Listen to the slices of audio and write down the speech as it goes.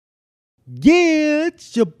Yeah,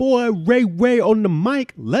 it's your boy Ray on the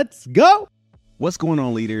mic. Let's go. What's going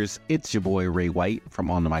on, leaders? It's your boy Ray White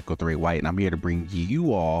from On the Mic with Ray White, and I'm here to bring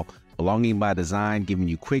you all Belonging by Design, giving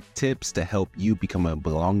you quick tips to help you become a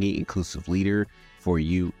belonging, inclusive leader for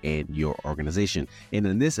you and your organization. And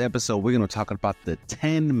in this episode, we're going to talk about the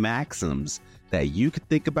 10 maxims that you can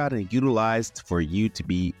think about and utilize for you to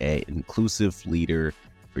be an inclusive leader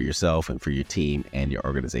for yourself and for your team and your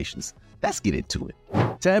organizations. Let's get into it.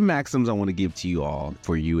 10 maxims I want to give to you all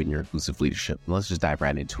for you and your inclusive leadership. Let's just dive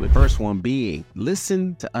right into it. First one being,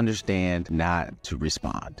 listen to understand, not to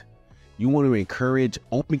respond. You want to encourage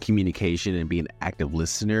open communication and be an active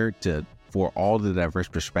listener for all the diverse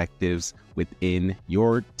perspectives within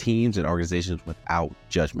your teams and organizations without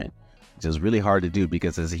judgment, which is really hard to do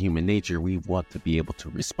because as a human nature, we want to be able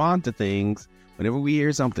to respond to things whenever we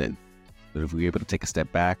hear something. But if we're able to take a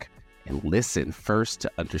step back and listen first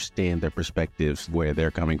to understand their perspectives, where they're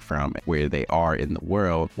coming from, where they are in the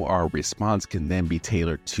world, our response can then be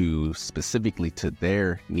tailored to specifically to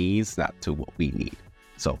their needs, not to what we need.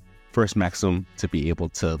 So first maxim to be able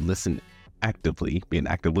to listen actively, be an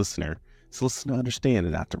active listener, is listen to understand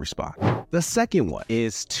and not to respond. The second one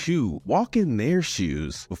is to walk in their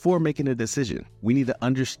shoes before making a decision. We need to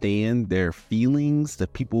understand their feelings, the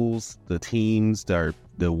teams, the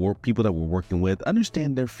people that we're working with,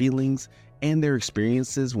 understand their feelings and their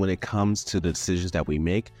experiences when it comes to the decisions that we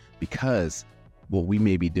make, because what we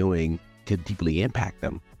may be doing could deeply impact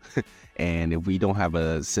them. And if we don't have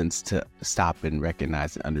a sense to stop and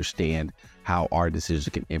recognize and understand how our decisions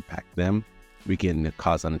can impact them, we can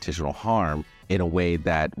cause unintentional harm in a way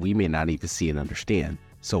that we may not even see and understand.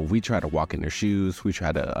 So we try to walk in their shoes, we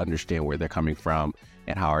try to understand where they're coming from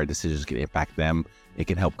and how our decisions can impact them. It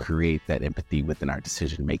can help create that empathy within our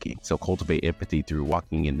decision making. So cultivate empathy through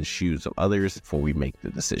walking in the shoes of others before we make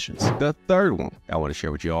the decisions. The third one I want to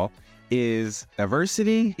share with you all is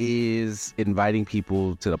diversity is inviting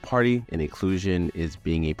people to the party, and inclusion is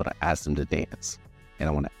being able to ask them to dance. And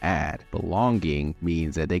I want to add, belonging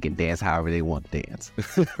means that they can dance however they want to dance,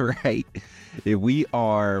 right? If we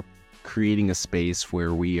are creating a space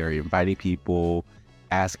where we are inviting people,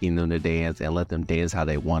 asking them to dance and let them dance how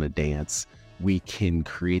they want to dance, we can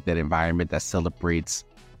create that environment that celebrates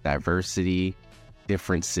diversity,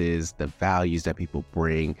 differences, the values that people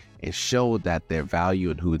bring, and show that their value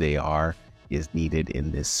and who they are is needed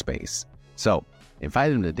in this space. So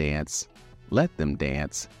invite them to dance, let them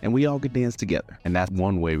dance, and we all could dance together. And that's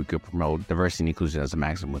one way we could promote diversity and inclusion as a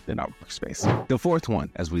maximum within our workspace. The fourth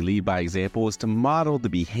one, as we lead by example, is to model the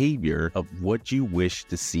behavior of what you wish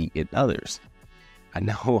to see in others. I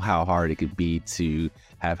know how hard it could be to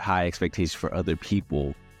have high expectations for other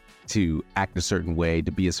people to act a certain way,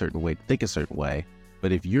 to be a certain way, to think a certain way.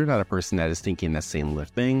 But if you're not a person that is thinking that similar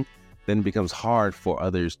thing, then it becomes hard for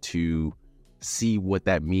others to see what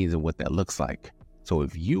that means and what that looks like. So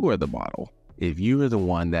if you are the model, if you are the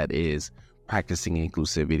one that is practicing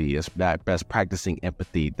inclusivity, that's practicing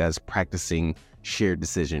empathy, that's practicing shared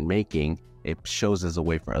decision making, it shows as a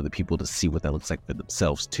way for other people to see what that looks like for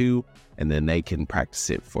themselves too, and then they can practice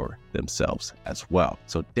it for themselves as well.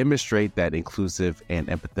 So demonstrate that inclusive and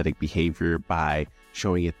empathetic behavior by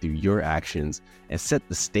showing it through your actions and set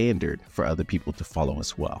the standard for other people to follow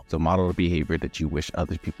as well. So model the behavior that you wish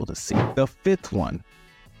other people to see. The fifth one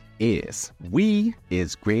is we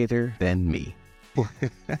is greater than me.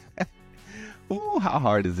 Oh, how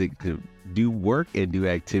hard is it to do work and do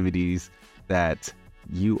activities that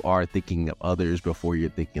you are thinking of others before you're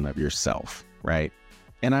thinking of yourself, right?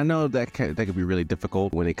 And I know that could be really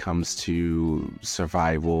difficult when it comes to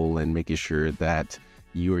survival and making sure that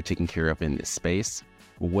you are taken care of in this space.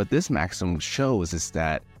 What this maxim shows is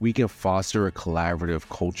that we can foster a collaborative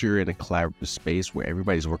culture and a collaborative space where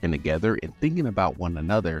everybody's working together and thinking about one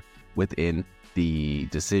another within the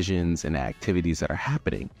decisions and activities that are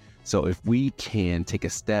happening. So if we can take a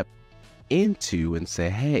step into and say,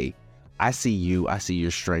 hey, I see you, I see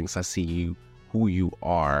your strengths, I see you, who you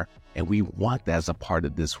are, and we want that as a part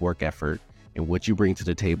of this work effort, and what you bring to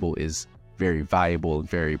the table is very valuable and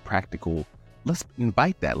very practical. Let's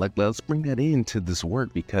invite that. Let's bring that into this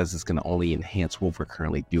work because it's going to only enhance what we're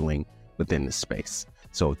currently doing within this space.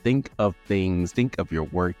 So think of things, think of your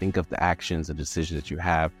work, think of the actions and decisions that you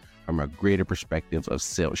have from a greater perspective of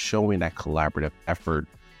sales, showing that collaborative effort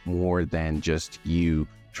more than just you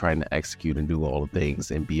trying to execute and do all the things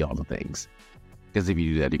and be all the things. Because if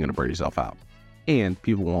you do that, you're going to burn yourself out. And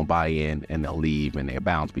people won't buy in and they'll leave and they'll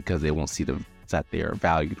bounce because they won't see that they are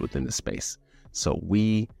valued within the space. So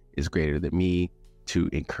we is greater than me to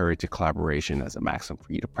encourage a collaboration as a maximum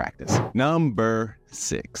for you to practice. Number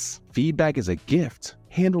 6, feedback is a gift.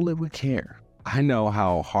 Handle it with care. I know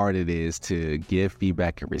how hard it is to give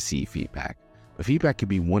feedback and receive feedback, but feedback can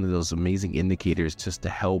be one of those amazing indicators just to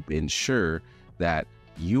help ensure that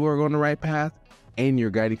you are on the right path and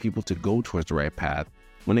you're guiding people to go towards the right path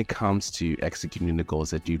when it comes to executing the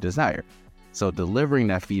goals that you desire. So delivering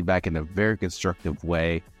that feedback in a very constructive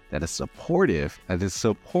way that is supportive,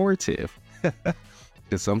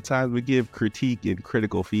 because sometimes we give critique and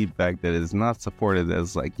critical feedback that is not supportive,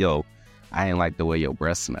 that's like, yo, I ain't like the way your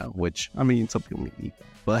breath smell, which, I mean, some people may need that.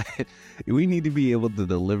 But we need to be able to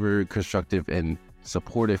deliver constructive and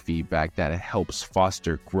supportive feedback that helps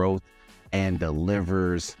foster growth and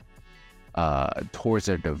delivers towards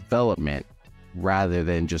their development rather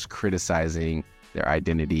than just criticizing their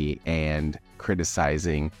identity and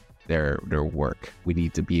criticizing their work. We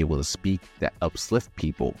need to be able to speak that uplifts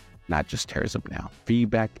people, not just tears them down.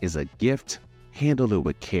 Feedback is a gift. Handle it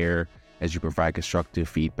with care as you provide constructive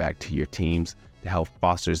feedback to your teams to help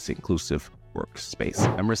foster this inclusive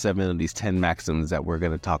workspace. Number 7 of these 10 maxims that we're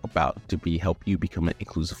going to talk about to help you become an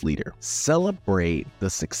inclusive leader. Celebrate the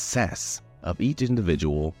success of each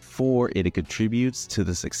individual, for it contributes to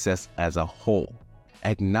the success as a whole.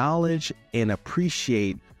 Acknowledge and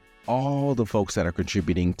appreciate all the folks that are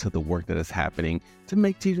contributing to the work that is happening to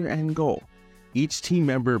make to your end goal. Each team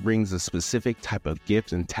member brings a specific type of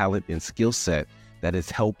gift and talent and skill set that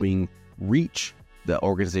is helping reach the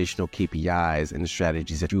organizational KPIs and the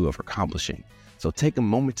strategies that you are accomplishing. So take a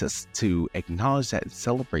moment to acknowledge that and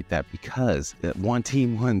celebrate that, because that one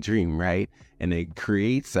team, one dream, right? And it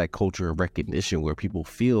creates that culture of recognition where people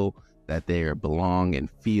feel that they belong and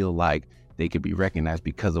feel like they could be recognized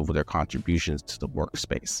because of their contributions to the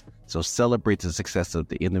workspace. So celebrate the success of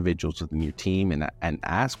the individuals within your team and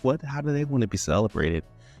ask how do they want to be celebrated,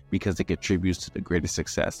 because it contributes to the greatest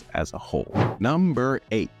success as a whole. Number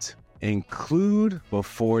 8, include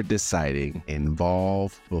before deciding,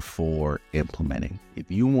 involve before implementing. If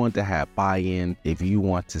you want to have buy-in, if you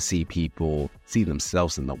want to see people see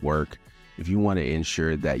themselves in the work, if you want to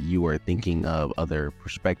ensure that you are thinking of other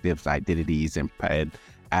perspectives, identities, and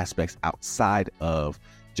aspects outside of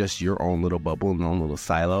just your own little bubble and your own little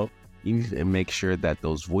silo, you need to make sure that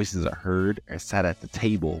those voices are heard, are sat at the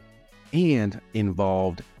table, and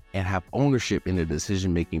involved and have ownership in the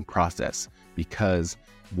decision-making process, because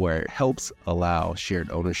where it helps allow shared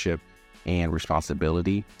ownership and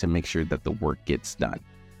responsibility to make sure that the work gets done.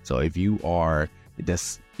 So if you are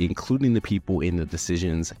just including the people in the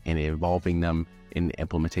decisions and involving them in the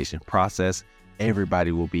implementation process,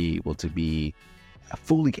 everybody will be able to be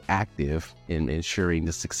fully active in ensuring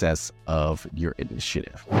the success of your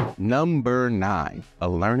initiative. Number 9, a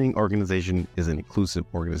learning organization is an inclusive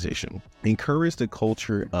organization. Encourage the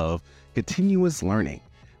culture of continuous learning.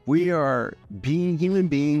 We are being human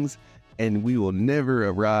beings, and we will never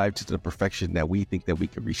arrive to the perfection that we think that we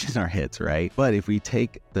can reach in our heads, right? But if we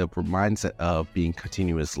take the mindset of being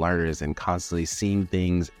continuous learners and constantly seeing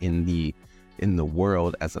things in the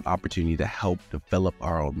world as an opportunity to help develop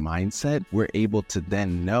our own mindset, we're able to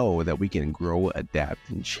then know that we can grow, adapt,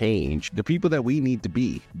 and change the people that we need to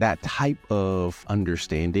be. That type of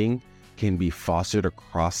understanding can be fostered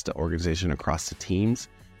across the organization, across the teams,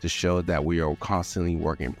 to show that we are constantly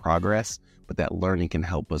work in progress, but that learning can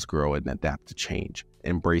help us grow and adapt to change,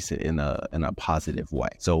 embrace it in a positive way.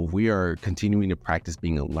 So we are continuing to practice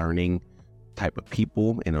being a learning type of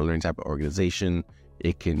people in a learning type of organization.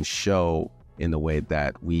 It can show in the way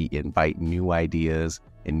that we invite new ideas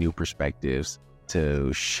and new perspectives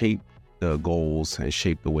to shape the goals and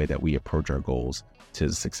shape the way that we approach our goals to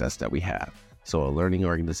the success that we have. So a learning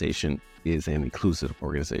organization is an inclusive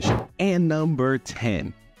organization. And number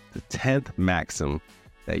 10, the 10th maxim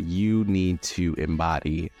that you need to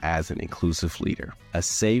embody as an inclusive leader. A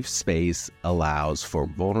safe space allows for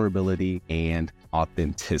vulnerability and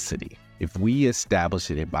authenticity. If we establish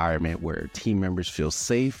an environment where team members feel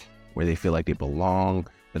safe, where they feel like they belong,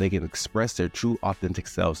 where they can express their true authentic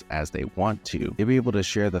selves as they want to, they'll be able to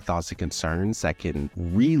share the thoughts and concerns that can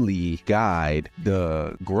really guide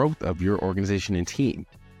the growth of your organization and team.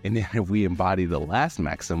 And then if we embody the last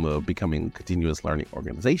maxim of becoming a continuous learning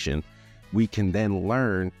organization, we can then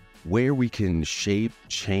learn where we can shape,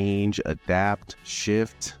 change, adapt,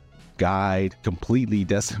 shift, guide, completely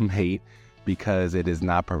decimate, because it is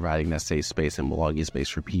not providing that safe space and belonging space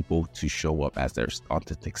for people to show up as their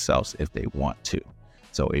authentic selves if they want to.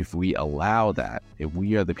 So if we allow that, if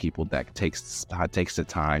we are the people that takes the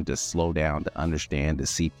time to slow down, to understand, to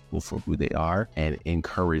see people for who they are, and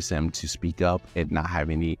encourage them to speak up and not have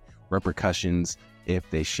any repercussions if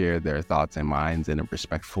they share their thoughts and minds in a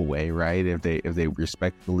respectful way, right? If they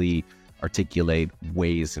respectfully articulate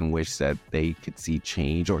ways in which that they could see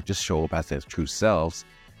change or just show up as their true selves,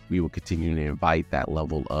 we will continue to invite that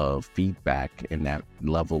level of feedback and that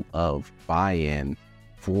level of buy-in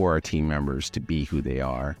for our team members to be who they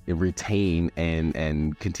are and retain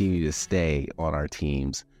and continue to stay on our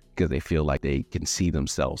teams because they feel like they can see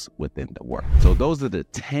themselves within the work. So those are the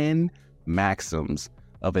 10 maxims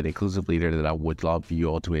of an inclusive leader that I would love for you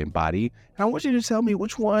all to embody. And I want you to tell me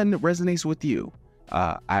which one resonates with you.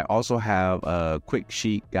 I also have a quick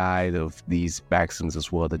sheet guide of these maxims as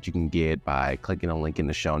well that you can get by clicking on a link in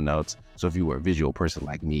the show notes. So if you were a visual person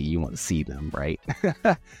like me, you want to see them, right?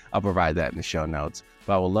 I'll provide that in the show notes.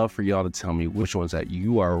 But I would love for y'all to tell me which ones that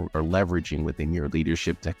you are leveraging within your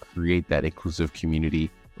leadership to create that inclusive community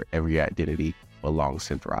where every identity belongs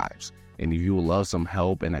and thrives. And if you would love some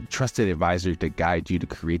help and a trusted advisor to guide you to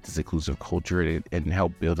create this inclusive culture and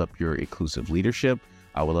help build up your inclusive leadership,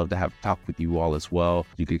 I would love to have a talk with you all as well.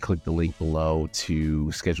 You can click the link below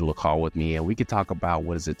to schedule a call with me, and we can talk about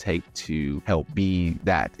what does it take to help be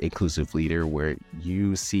that inclusive leader where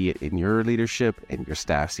you see it in your leadership and your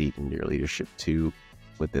staff see it in your leadership too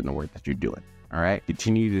within the work that you're doing. All right.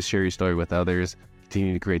 Continue to share your story with others.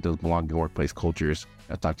 Continue to create those belonging workplace cultures.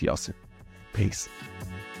 I'll talk to y'all soon. Peace.